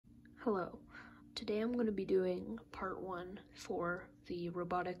Hello. Today I'm going to be doing part 1 for the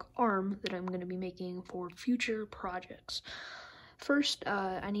robotic arm that I'm going to be making for future projects. First,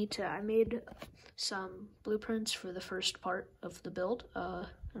 I made some blueprints for the first part of the build, and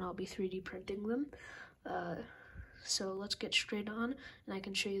I'll be 3D printing them. So let's get straight on, and I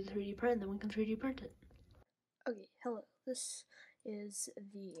can show you the 3D print, and then we can 3D print it. Okay, hello. This is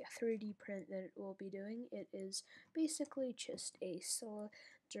the 3D print that we'll be doing. It is basically just a cylinder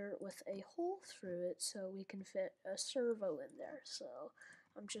with a hole through it so we can fit a servo in there. So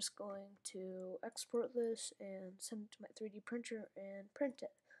I'm just going to export this and send it to my 3D printer and print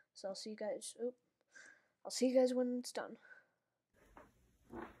it. So I'll see you guys when it's done.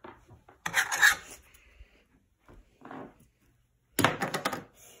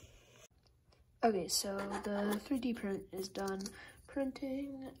 Okay, so the 3D print is done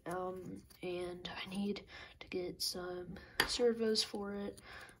printing, and I need to get some servos for it.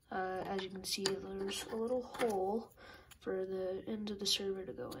 As you can see, there's a little hole for the end of the servo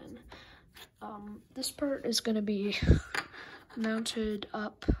to go in. This part is going to be mounted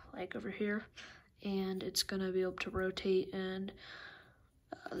up, like over here, and it's going to be able to rotate, and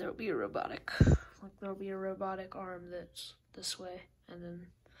there'll be a robotic arm that's this way, and then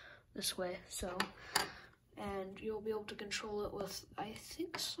this way, and you'll be able to control it with, I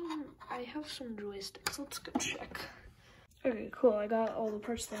have some joysticks. Let's go check. Okay, cool, I got all the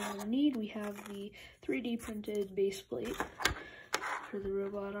parts that I'm gonna need. We have the 3D printed base plate for the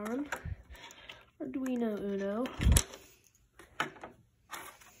robot arm, Arduino Uno,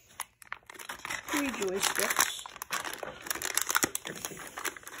 3 joysticks,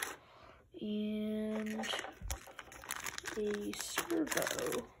 and a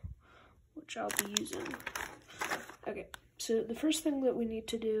servo, which I'll be using. Okay, so the first thing that we need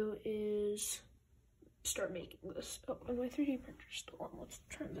to do is start making this. Oh, and my 3D printer's still on. Let's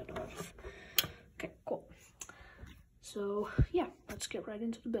turn that off. Okay, cool. So yeah, let's get right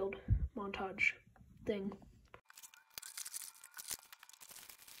into the build montage thing.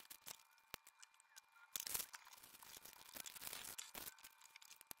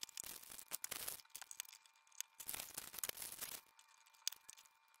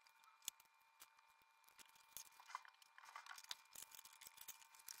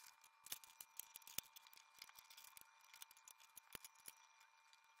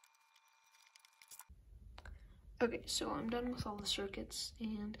 Okay, so I'm done with all the circuits,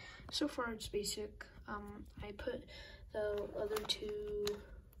 and so far it's basic. I put the other 2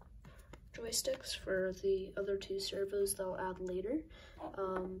 joysticks for the other 2 servos that I'll add later,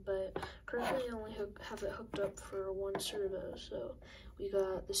 but currently I only have it hooked up for 1 servo. So we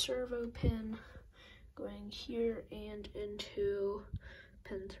got the servo pin going here and into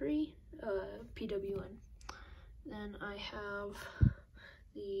pin 3, PWN. Then I have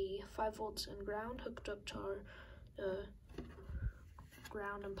the 5 volts and ground hooked up to our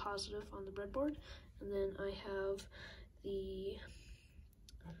ground and positive on the breadboard, and then I have the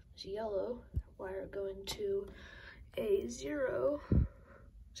yellow wire going to a 0,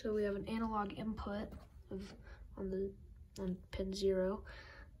 so we have an analog input on pin 0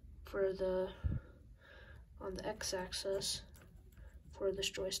 for on the x-axis for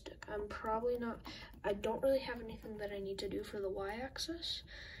this joystick. I don't really have anything that I need to do for the y-axis.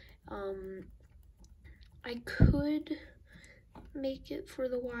 I could make it for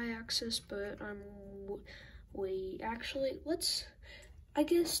the y-axis, but I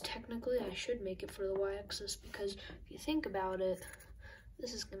guess technically I should make it for the y-axis, because if you think about it,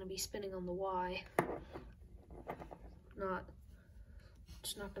 this is going to be spinning on the y.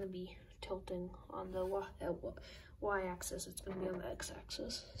 It's not going to be tilting on the y-axis, it's going to be on the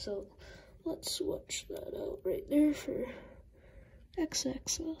x-axis. So let's switch that out right there for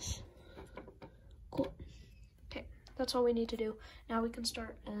x-axis. Cool. Okay, that's all we need to do. Now we can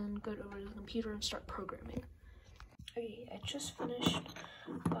start and go over to the computer and start programming. Okay, I just finished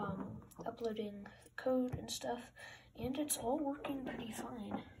uploading code and stuff, and it's all working pretty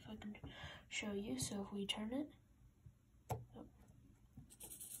fine. If I can show you, so if we turn it,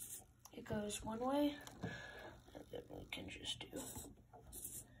 it goes one way, and then we can just do,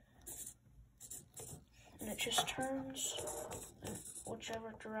 and it just turns in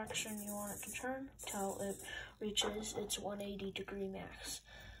whichever direction you want it to turn till it reaches its 180-degree max.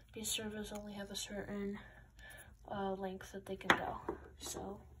 These servos only have a certain length that they can go.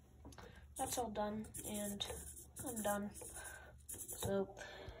 So that's all done, and I'm done. So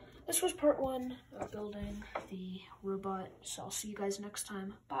this was part 1 of building the robot, so I'll see you guys next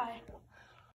time. Bye.